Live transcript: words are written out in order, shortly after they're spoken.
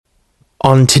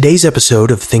On today's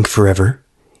episode of Think Forever,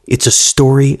 it's a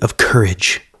story of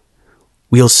courage.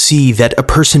 We'll see that a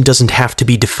person doesn't have to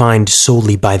be defined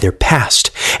solely by their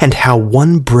past, and how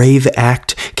one brave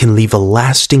act can leave a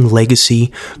lasting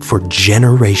legacy for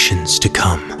generations to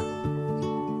come.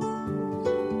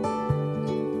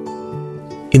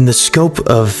 In the scope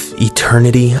of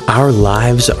eternity, our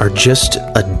lives are just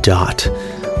a dot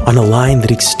on a line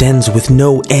that extends with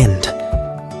no end.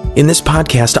 In this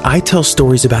podcast, I tell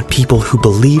stories about people who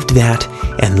believed that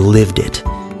and lived it,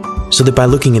 so that by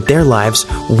looking at their lives,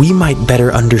 we might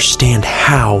better understand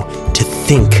how to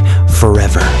think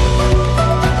forever.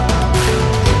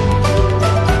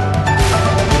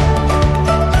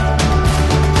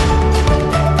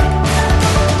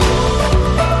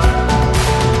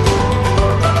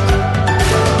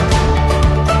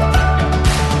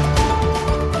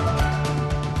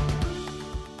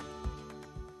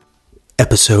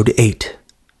 Episode 8,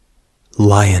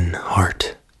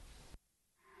 Lionheart.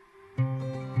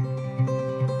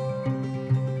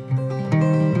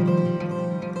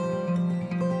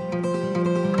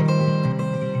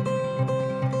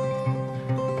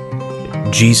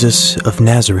 Jesus of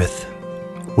Nazareth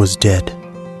was dead.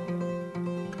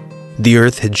 The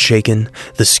earth had shaken,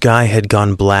 the sky had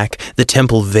gone black, the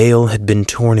temple veil had been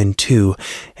torn in two,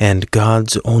 and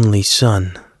God's only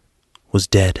Son was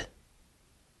dead.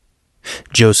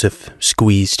 Joseph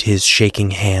squeezed his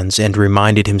shaking hands and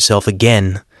reminded himself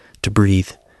again to breathe.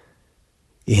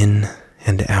 In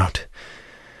and out.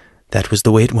 That was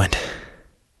the way it went.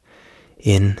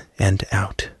 In and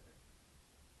out.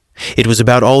 It was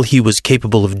about all he was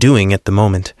capable of doing at the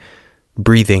moment,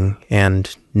 breathing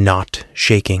and not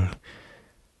shaking.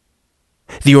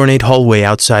 The ornate hallway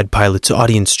outside Pilate's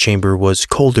audience chamber was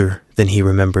colder than he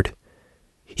remembered.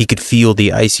 He could feel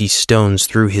the icy stones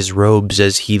through his robes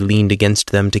as he leaned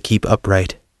against them to keep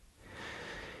upright.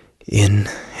 In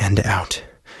and out.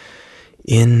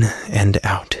 In and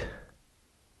out.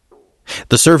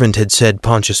 The servant had said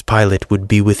Pontius Pilate would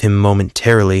be with him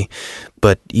momentarily,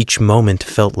 but each moment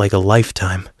felt like a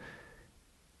lifetime.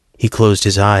 He closed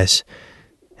his eyes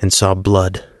and saw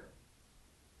blood.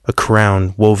 A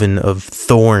crown woven of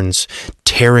thorns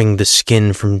tearing the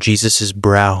skin from Jesus'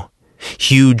 brow.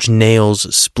 Huge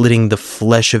nails splitting the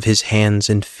flesh of his hands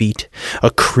and feet,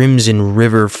 a crimson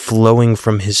river flowing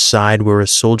from his side where a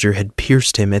soldier had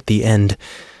pierced him at the end.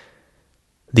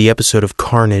 The episode of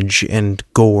carnage and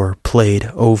gore played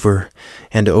over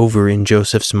and over in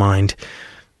Joseph's mind,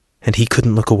 and he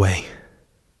couldn't look away.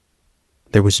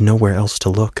 There was nowhere else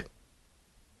to look.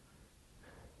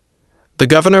 "The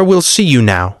governor will see you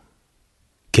now,"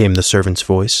 came the servant's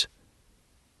voice.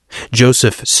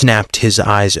 Joseph snapped his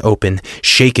eyes open,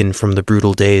 shaken from the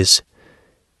brutal daze.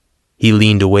 He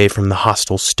leaned away from the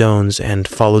hostile stones and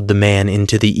followed the man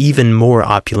into the even more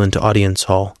opulent audience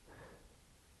hall.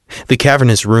 The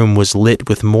cavernous room was lit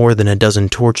with more than a dozen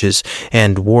torches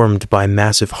and warmed by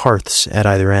massive hearths at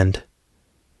either end.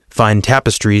 Fine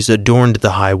tapestries adorned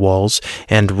the high walls,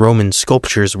 and Roman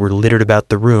sculptures were littered about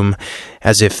the room,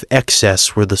 as if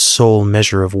excess were the sole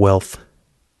measure of wealth.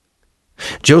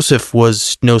 Joseph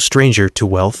was no stranger to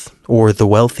wealth, or the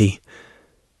wealthy.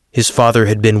 His father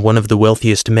had been one of the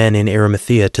wealthiest men in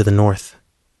Arimathea to the north.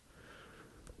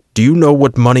 "Do you know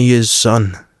what money is,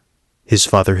 son?" his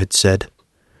father had said.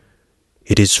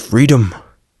 "It is freedom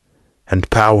and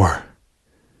power.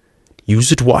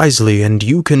 Use it wisely, and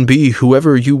you can be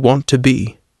whoever you want to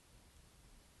be."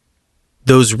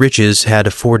 Those riches had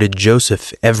afforded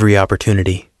Joseph every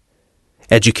opportunity.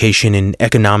 Education in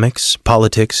economics,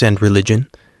 politics, and religion.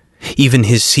 Even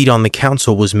his seat on the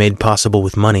council was made possible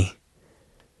with money.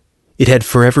 It had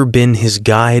forever been his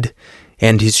guide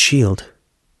and his shield.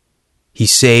 He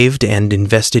saved and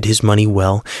invested his money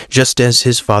well, just as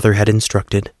his father had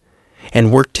instructed,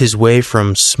 and worked his way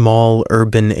from small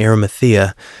urban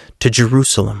Arimathea to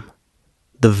Jerusalem,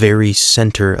 the very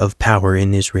center of power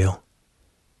in Israel.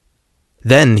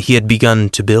 Then he had begun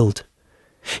to build.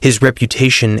 His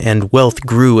reputation and wealth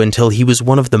grew until he was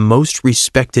one of the most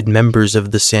respected members of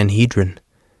the Sanhedrin.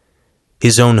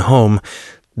 His own home,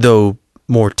 though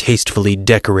more tastefully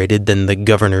decorated than the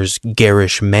governor's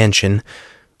garish mansion,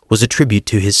 was a tribute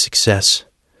to his success.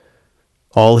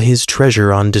 All his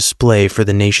treasure on display for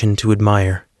the nation to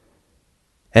admire.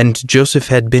 And Joseph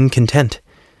had been content,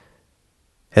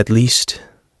 at least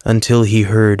until he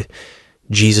heard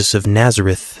Jesus of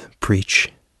Nazareth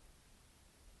preach.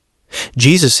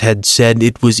 Jesus had said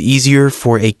it was easier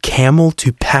for a camel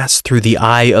to pass through the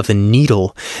eye of a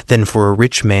needle than for a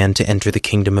rich man to enter the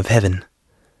kingdom of heaven.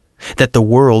 That the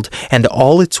world and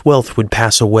all its wealth would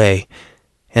pass away,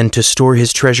 and to store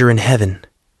his treasure in heaven,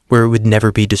 where it would never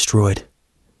be destroyed.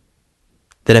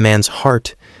 that a man's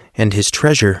heart and his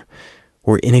treasure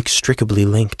were inextricably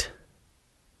linked.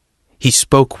 He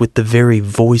spoke with the very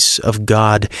voice of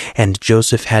God, and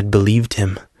Joseph had believed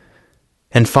him,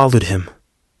 and followed him,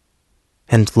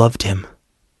 and loved him.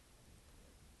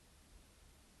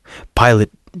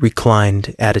 Pilate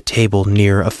reclined at a table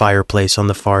near a fireplace on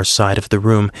the far side of the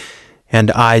room,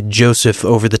 and eyed Joseph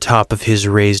over the top of his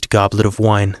raised goblet of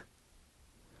wine.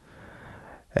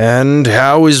 "And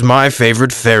how is my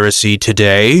favorite Pharisee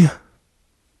today?"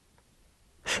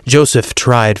 Joseph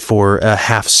tried for a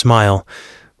half-smile,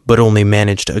 but only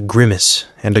managed a grimace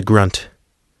and a grunt.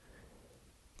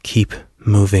 Keep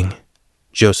moving,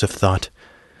 Joseph thought.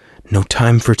 No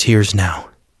time for tears now.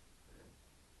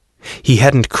 He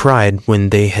hadn't cried when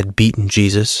they had beaten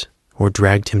Jesus or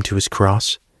dragged him to his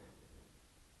cross.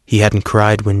 He hadn't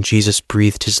cried when Jesus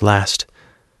breathed his last.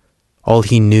 All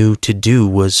he knew to do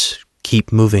was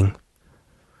keep moving.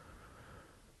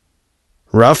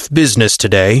 "Rough business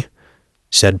today,"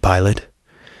 said Pilate.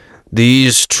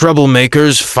 "These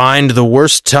troublemakers find the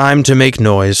worst time to make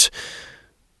noise.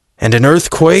 And an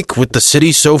earthquake with the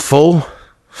city so full?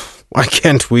 Why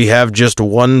can't we have just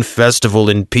one festival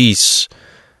in peace?"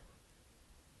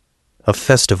 A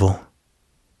festival.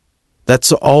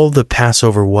 That's all the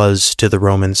Passover was to the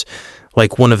Romans,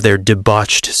 like one of their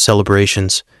debauched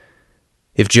celebrations.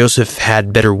 If Joseph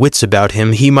had better wits about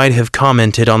him, he might have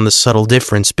commented on the subtle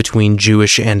difference between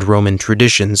Jewish and Roman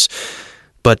traditions,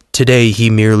 but today he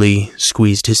merely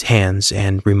squeezed his hands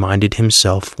and reminded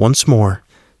himself once more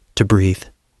to breathe.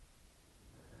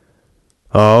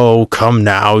 "Oh, come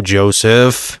now,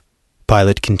 Joseph,"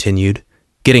 Pilate continued,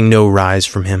 getting no rise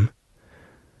from him.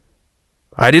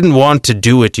 "I didn't want to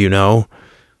do it, you know.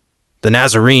 The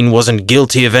Nazarene wasn't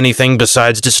guilty of anything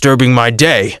besides disturbing my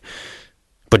day.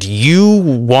 But you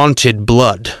wanted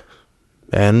blood,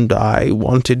 and I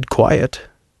wanted quiet."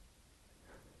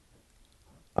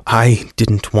 "I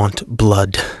didn't want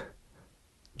blood,"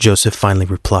 Joseph finally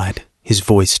replied, his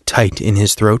voice tight in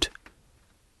his throat.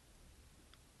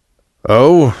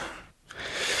 "Oh,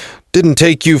 didn't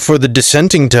take you for the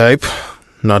dissenting type.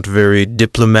 Not very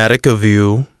diplomatic of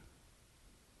you."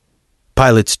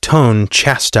 Pilate's tone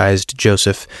chastised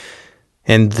Joseph,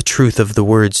 and the truth of the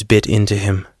words bit into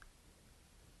him.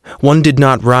 One did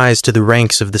not rise to the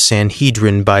ranks of the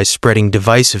Sanhedrin by spreading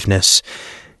divisiveness,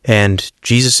 and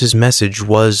Jesus' message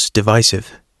was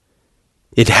divisive.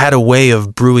 It had a way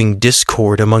of brewing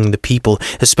discord among the people,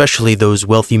 especially those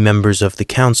wealthy members of the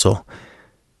council.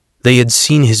 They had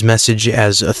seen his message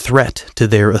as a threat to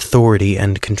their authority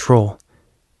and control.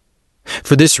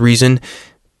 For this reason,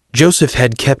 Joseph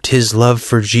had kept his love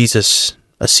for Jesus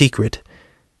a secret.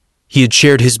 He had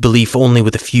shared his belief only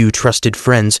with a few trusted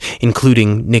friends,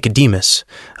 including Nicodemus,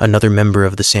 another member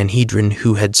of the Sanhedrin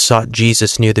who had sought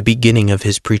Jesus near the beginning of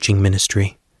his preaching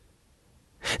ministry.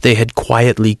 They had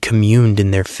quietly communed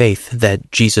in their faith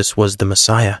that Jesus was the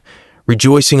Messiah,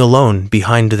 rejoicing alone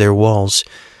behind their walls.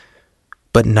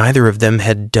 But neither of them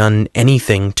had done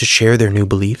anything to share their new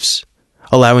beliefs,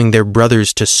 allowing their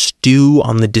brothers to stew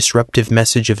on the disruptive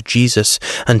message of Jesus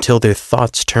until their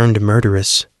thoughts turned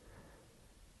murderous.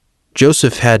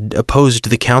 Joseph had opposed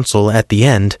the council at the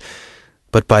end,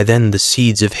 but by then the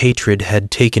seeds of hatred had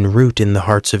taken root in the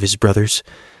hearts of his brothers,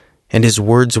 and his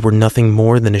words were nothing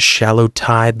more than a shallow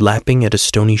tide lapping at a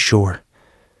stony shore.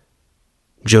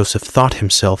 Joseph thought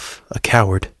himself a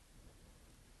coward.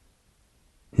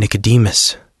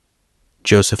 Nicodemus,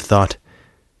 Joseph thought.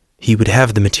 He would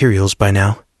have the materials by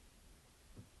now.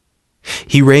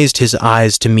 He raised his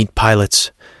eyes to meet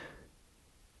Pilate's.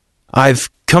 "I've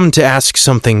come to ask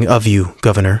something of you,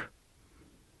 Governor."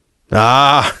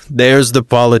 "Ah, there's the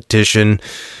politician.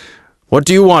 What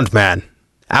do you want, man?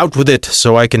 Out with it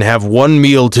so I can have one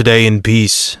meal today in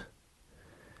peace."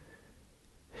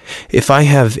 "If I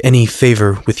have any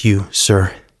favor with you,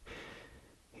 sir,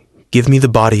 give me the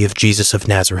body of Jesus of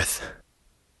Nazareth."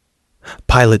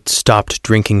 Pilate stopped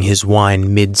drinking his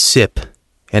wine mid-sip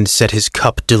and set his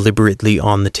cup deliberately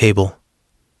on the table.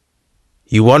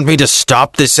 "You want me to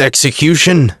stop this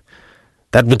execution?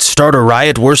 That would start a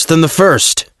riot worse than the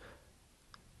first."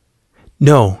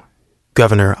 "No,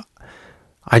 Governor.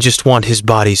 I just want his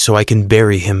body so I can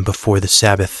bury him before the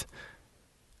Sabbath."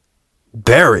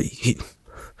 "Bury?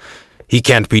 He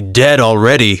can't be dead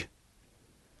already."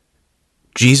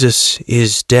 "Jesus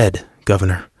is dead,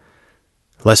 Governor.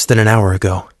 Less than an hour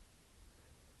ago."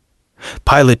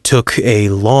 Pilate took a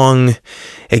long,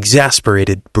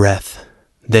 exasperated breath,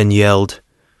 then yelled,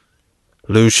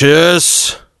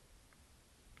 "Lucius!"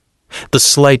 The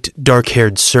slight,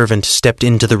 dark-haired servant stepped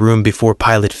into the room before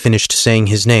Pilate finished saying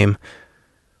his name.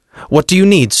 "What do you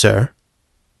need, sir?"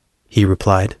 he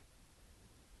replied.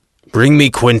 Bring me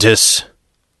Quintus,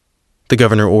 the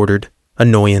governor ordered,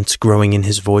 annoyance growing in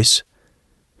his voice.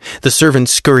 The servant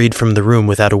scurried from the room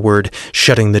without a word,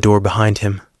 shutting the door behind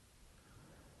him.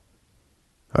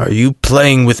 Are you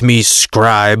playing with me,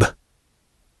 scribe?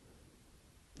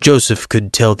 Joseph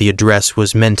could tell the address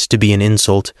was meant to be an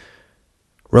insult.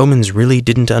 Romans really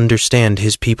didn't understand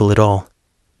his people at all.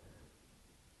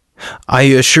 I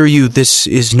assure you this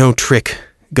is no trick,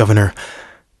 Governor.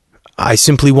 I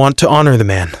simply want to honor the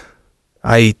man.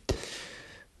 I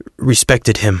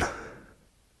respected him.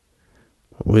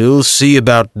 We'll see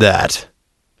about that,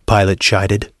 Pilate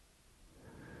chided.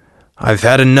 I've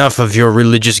had enough of your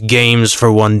religious games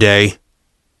for one day.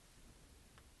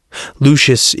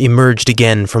 Lucius emerged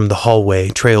again from the hallway,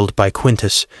 trailed by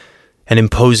Quintus, an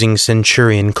imposing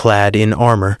centurion clad in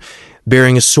armor,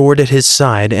 bearing a sword at his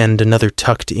side and another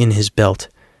tucked in his belt.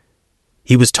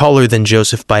 He was taller than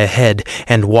Joseph by a head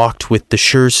and walked with the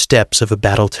sure steps of a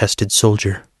battle-tested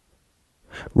soldier.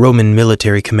 Roman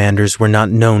military commanders were not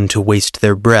known to waste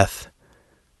their breath.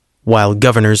 While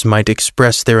governors might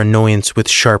express their annoyance with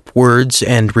sharp words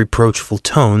and reproachful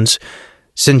tones,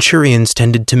 centurions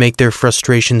tended to make their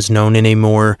frustrations known in a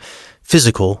more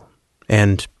physical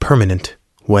and permanent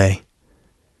way.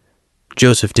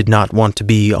 Joseph did not want to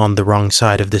be on the wrong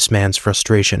side of this man's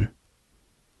frustration.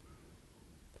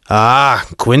 Ah,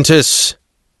 Quintus,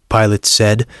 Pilate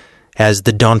said, as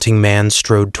the daunting man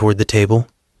strode toward the table.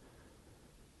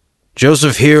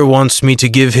 Joseph here wants me to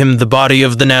give him the body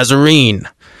of the Nazarene.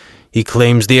 He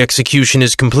claims the execution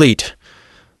is complete.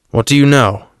 What do you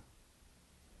know?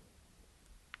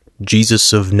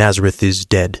 Jesus of Nazareth is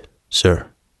dead, sir,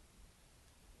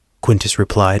 Quintus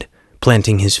replied,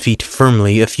 planting his feet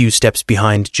firmly a few steps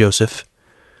behind Joseph.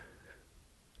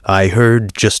 I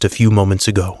heard just a few moments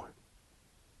ago.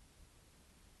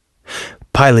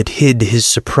 Pilate hid his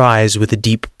surprise with a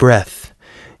deep breath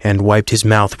and wiped his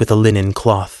mouth with a linen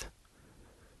cloth.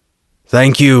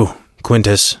 Thank you,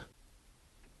 Quintus.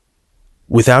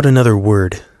 Without another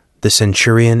word, the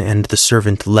centurion and the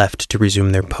servant left to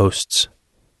resume their posts.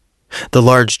 The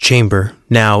large chamber,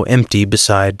 now empty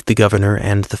beside the governor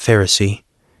and the Pharisee,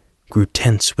 grew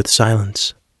tense with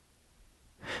silence.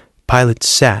 Pilate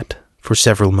sat for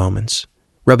several moments,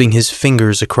 rubbing his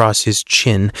fingers across his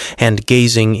chin and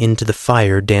gazing into the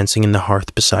fire dancing in the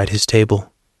hearth beside his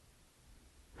table.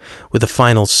 With a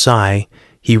final sigh,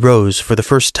 he rose for the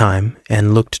first time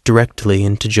and looked directly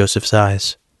into Joseph's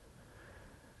eyes.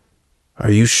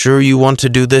 Are you sure you want to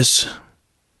do this?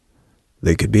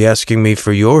 They could be asking me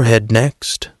for your head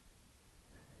next.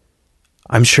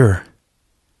 I'm sure,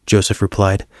 Joseph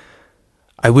replied.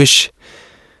 I wish...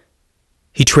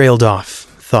 He trailed off,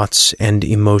 thoughts and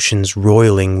emotions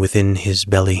roiling within his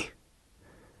belly.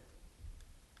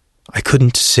 I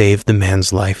couldn't save the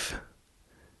man's life,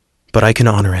 but I can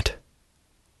honor it.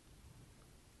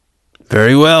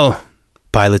 Very well,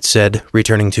 Pilate said,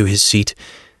 returning to his seat.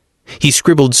 He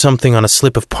scribbled something on a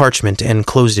slip of parchment and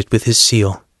closed it with his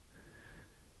seal.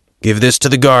 Give this to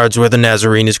the guards where the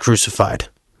Nazarene is crucified.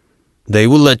 They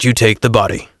will let you take the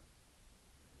body.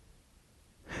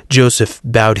 Joseph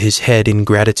bowed his head in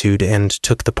gratitude and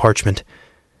took the parchment.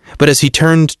 But as he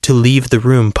turned to leave the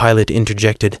room, Pilate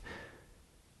interjected.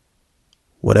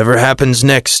 Whatever happens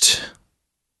next,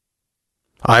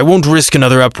 I won't risk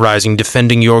another uprising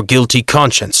defending your guilty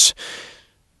conscience.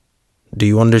 Do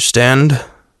you understand?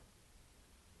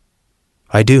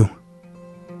 I do,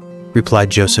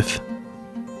 replied Joseph,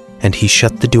 and he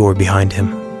shut the door behind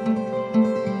him.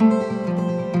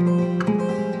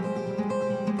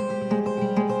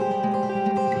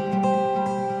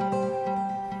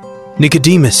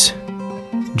 Nicodemus,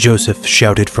 Joseph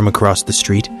shouted from across the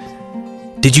street.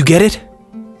 Did you get it?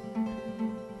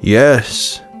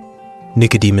 Yes,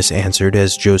 Nicodemus answered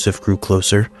as Joseph grew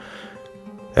closer.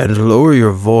 And lower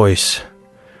your voice.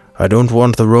 I don't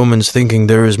want the Romans thinking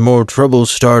there is more trouble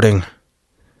starting.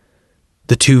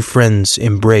 The two friends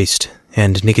embraced,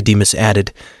 and Nicodemus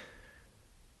added,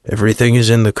 Everything is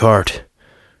in the cart.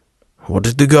 What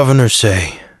did the governor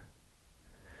say?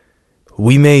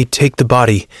 We may take the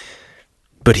body,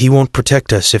 but he won't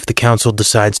protect us if the council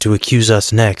decides to accuse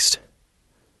us next.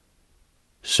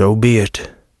 So be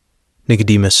it,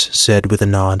 Nicodemus said with a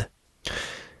nod.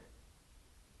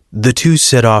 The two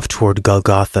set off toward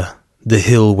Golgotha, the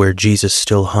hill where Jesus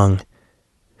still hung.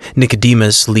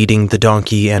 Nicodemus leading the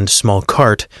donkey and small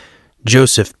cart,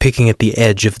 Joseph picking at the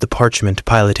edge of the parchment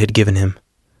Pilate had given him.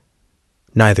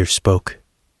 Neither spoke.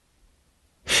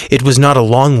 It was not a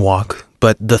long walk,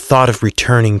 but the thought of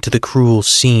returning to the cruel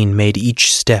scene made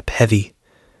each step heavy.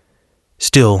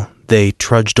 Still, they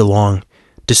trudged along,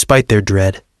 despite their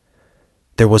dread.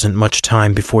 There wasn't much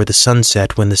time before the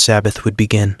sunset when the Sabbath would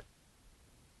begin.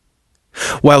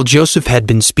 While Joseph had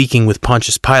been speaking with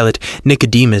Pontius Pilate,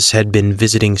 Nicodemus had been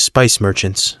visiting spice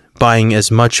merchants, buying as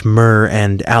much myrrh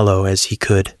and aloe as he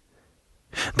could.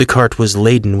 The cart was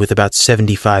laden with about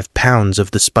 75 pounds of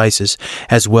the spices,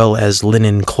 as well as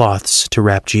linen cloths to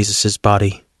wrap Jesus'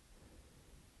 body.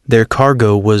 Their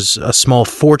cargo was a small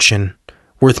fortune,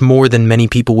 worth more than many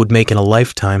people would make in a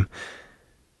lifetime,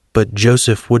 but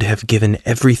Joseph would have given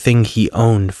everything he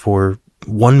owned for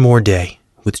one more day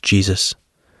with Jesus.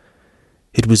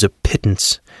 It was a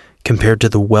pittance compared to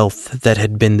the wealth that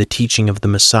had been the teaching of the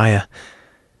Messiah,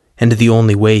 and the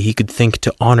only way he could think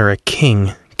to honor a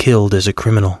king killed as a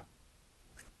criminal.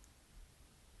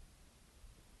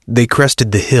 They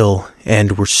crested the hill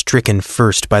and were stricken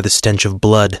first by the stench of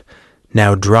blood,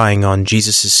 now drying on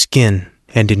Jesus' skin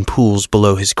and in pools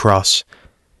below his cross.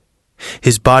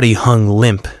 His body hung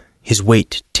limp, his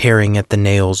weight tearing at the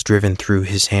nails driven through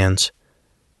his hands.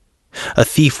 A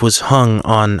thief was hung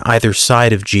on either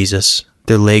side of Jesus,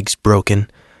 their legs broken,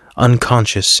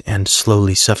 unconscious and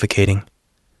slowly suffocating.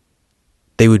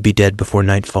 They would be dead before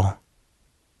nightfall.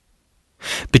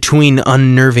 Between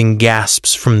unnerving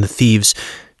gasps from the thieves,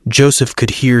 Joseph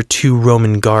could hear 2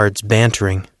 Roman guards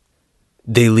bantering.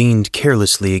 They leaned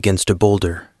carelessly against a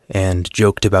boulder and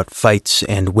joked about fights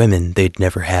and women they'd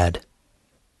never had.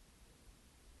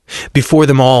 Before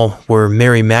them all were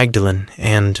Mary Magdalene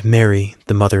and Mary,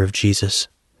 the mother of Jesus.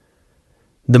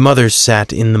 The mother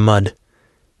sat in the mud,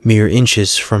 mere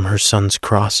inches from her son's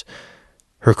cross,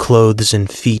 her clothes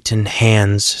and feet and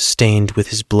hands stained with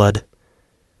his blood.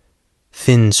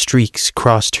 Thin streaks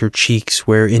crossed her cheeks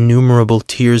where innumerable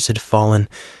tears had fallen,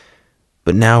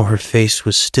 but now her face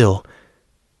was still,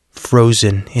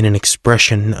 frozen in an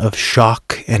expression of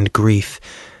shock and grief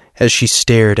as she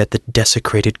stared at the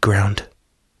desecrated ground.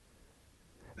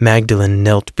 Magdalene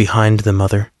knelt behind the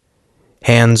mother,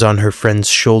 hands on her friend's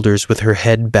shoulders with her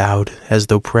head bowed as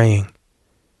though praying.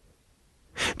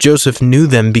 Joseph knew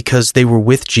them because they were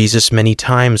with Jesus many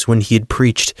times when he had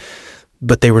preached,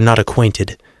 but they were not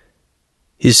acquainted.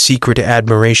 His secret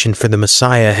admiration for the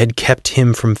Messiah had kept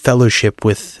him from fellowship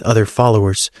with other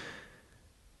followers.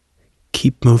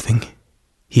 "Keep moving,"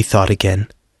 he thought again,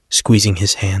 squeezing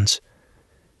his hands.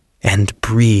 "And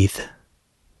breathe."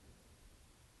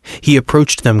 He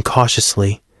approached them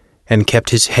cautiously and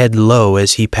kept his head low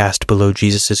as he passed below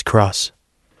Jesus' cross.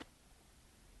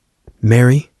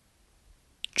 "Mary,"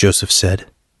 Joseph said.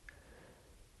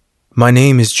 "My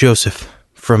name is Joseph,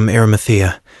 from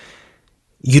Arimathea.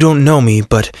 You don't know me,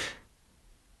 but—"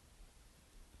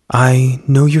 "I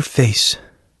know your face,"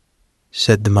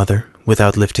 said the mother,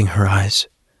 without lifting her eyes.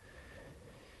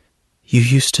 "You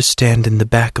used to stand in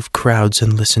the back of crowds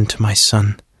and listen to my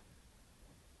son."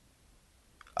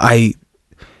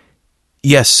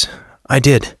 Yes, I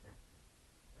did."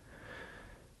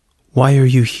 "Why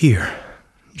are you here,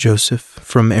 Joseph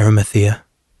from Arimathea?"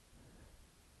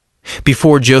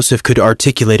 Before Joseph could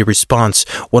articulate a response,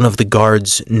 one of the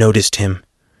guards noticed him.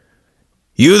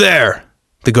 "You there!"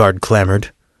 the guard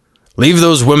clamored. "Leave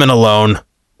those women alone.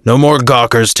 No more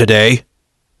gawkers today."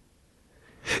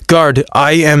 "Guard,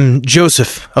 I am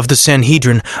Joseph of the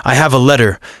Sanhedrin. I have a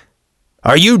letter."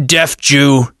 "Are you deaf,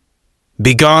 Jew?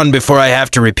 Begone before I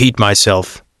have to repeat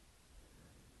myself."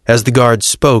 As the guard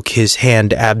spoke, his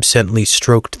hand absently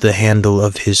stroked the handle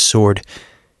of his sword.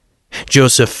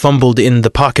 Joseph fumbled in the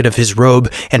pocket of his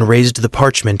robe and raised the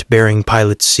parchment bearing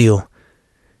Pilate's seal.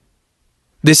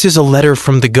 "This is a letter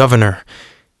from the governor.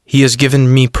 He has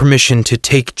given me permission to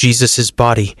take Jesus'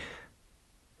 body."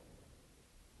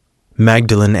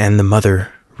 Magdalene and the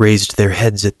mother raised their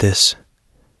heads at this.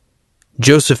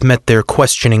 Joseph met their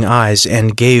questioning eyes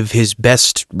and gave his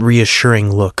best reassuring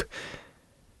look.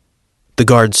 The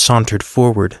guard sauntered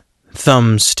forward,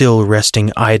 thumb still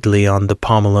resting idly on the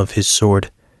pommel of his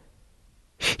sword.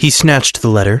 He snatched the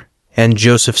letter, and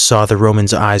Joseph saw the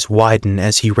Roman's eyes widen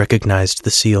as he recognized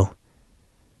the seal.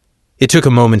 It took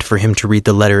a moment for him to read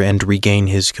the letter and regain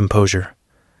his composure.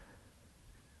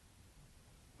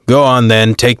 "Go on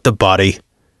then, take the body.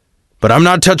 But I'm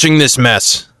not touching this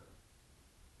mess."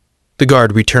 The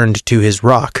guard returned to his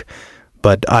rock,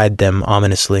 but eyed them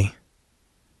ominously.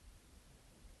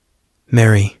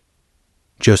 "Mary,"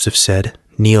 Joseph said,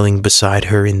 kneeling beside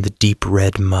her in the deep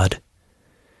red mud,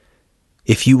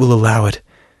 "if you will allow it,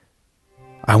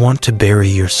 I want to bury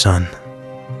your son."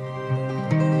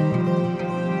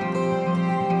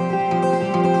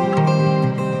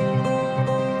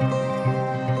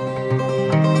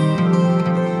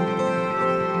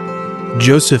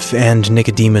 Joseph and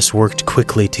Nicodemus worked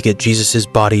quickly to get Jesus'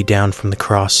 body down from the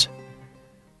cross.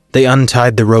 They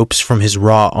untied the ropes from his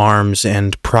raw arms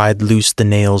and pried loose the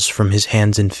nails from his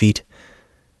hands and feet.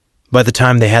 By the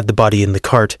time they had the body in the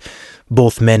cart,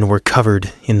 both men were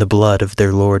covered in the blood of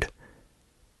their Lord.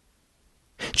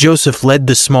 Joseph led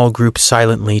the small group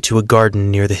silently to a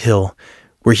garden near the hill,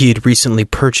 where he had recently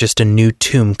purchased a new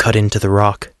tomb cut into the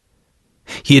rock.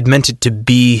 He had meant it to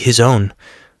be his own,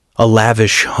 a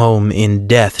lavish home in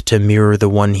death to mirror the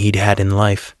one he'd had in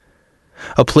life,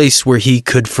 a place where he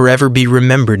could forever be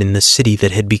remembered in the city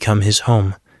that had become his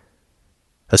home,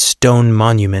 a stone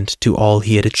monument to all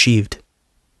he had achieved.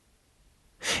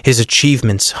 His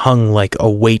achievements hung like a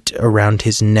weight around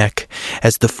his neck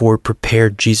as the four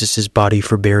prepared Jesus' body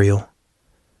for burial.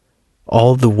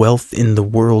 All the wealth in the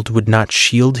world would not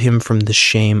shield him from the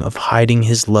shame of hiding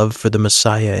his love for the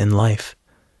Messiah in life.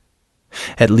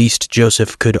 At least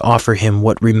Joseph could offer him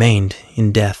what remained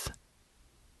in death.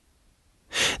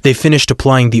 They finished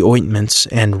applying the ointments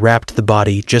and wrapped the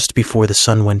body just before the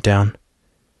sun went down.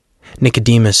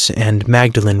 Nicodemus and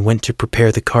Magdalene went to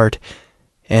prepare the cart,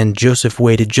 and Joseph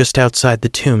waited just outside the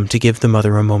tomb to give the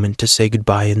mother a moment to say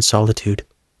goodbye in solitude.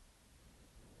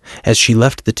 As she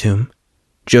left the tomb,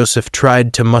 Joseph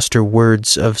tried to muster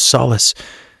words of solace,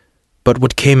 but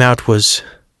what came out was,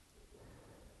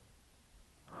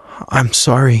 "I'm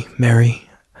sorry, Mary.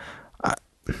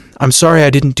 I'm sorry I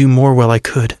didn't do more while I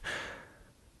could.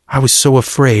 I was so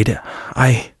afraid.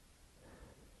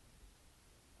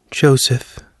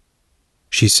 Joseph,"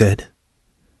 she said,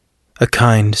 a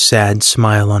kind, sad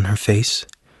smile on her face.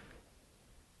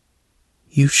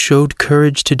 "You showed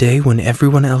courage today when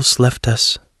everyone else left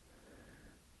us.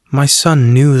 My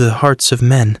son knew the hearts of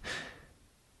men,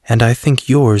 and I think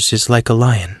yours is like a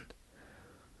lion.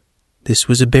 This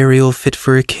was a burial fit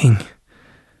for a king.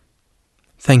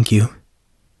 Thank you."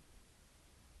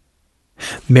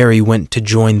 Mary went to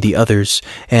join the others,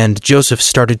 and Joseph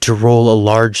started to roll a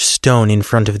large stone in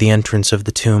front of the entrance of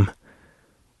the tomb.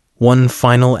 One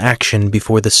final action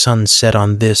before the sun set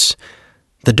on this,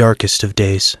 the darkest of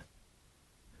days.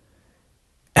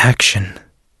 Action,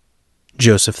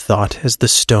 Joseph thought as the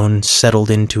stone settled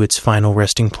into its final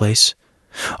resting place.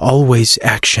 Always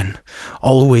action,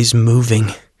 always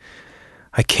moving.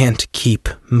 I can't keep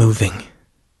moving.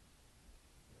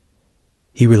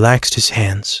 He relaxed his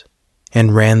hands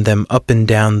and ran them up and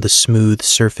down the smooth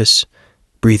surface,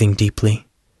 breathing deeply.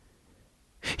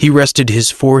 He rested his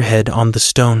forehead on the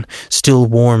stone, still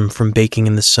warm from baking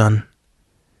in the sun.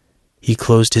 He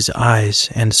closed his eyes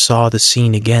and saw the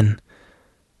scene again.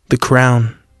 The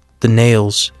crown, the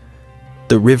nails,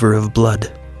 the river of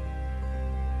blood.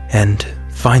 And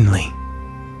finally,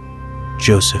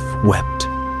 Joseph wept.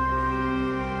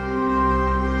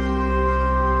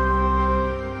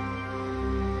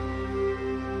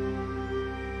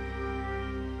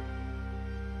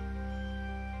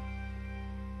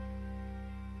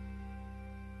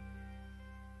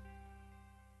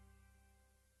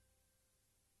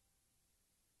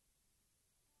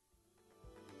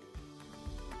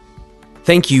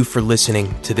 Thank you for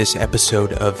listening to this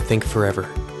episode of Think Forever.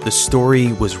 The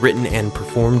story was written and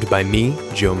performed by me,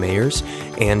 Joe Mayers,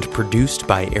 and produced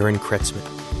by Aaron Kretzmann.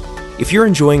 If you're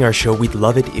enjoying our show, we'd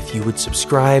love it if you would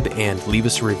subscribe and leave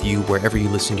us a review wherever you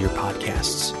listen to your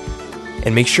podcasts.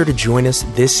 And make sure to join us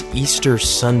this Easter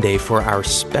Sunday for our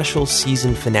special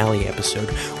season finale episode,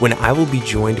 when I will be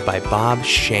joined by Bob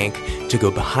Shank to go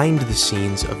behind the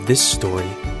scenes of this story,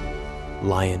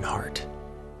 Lionheart.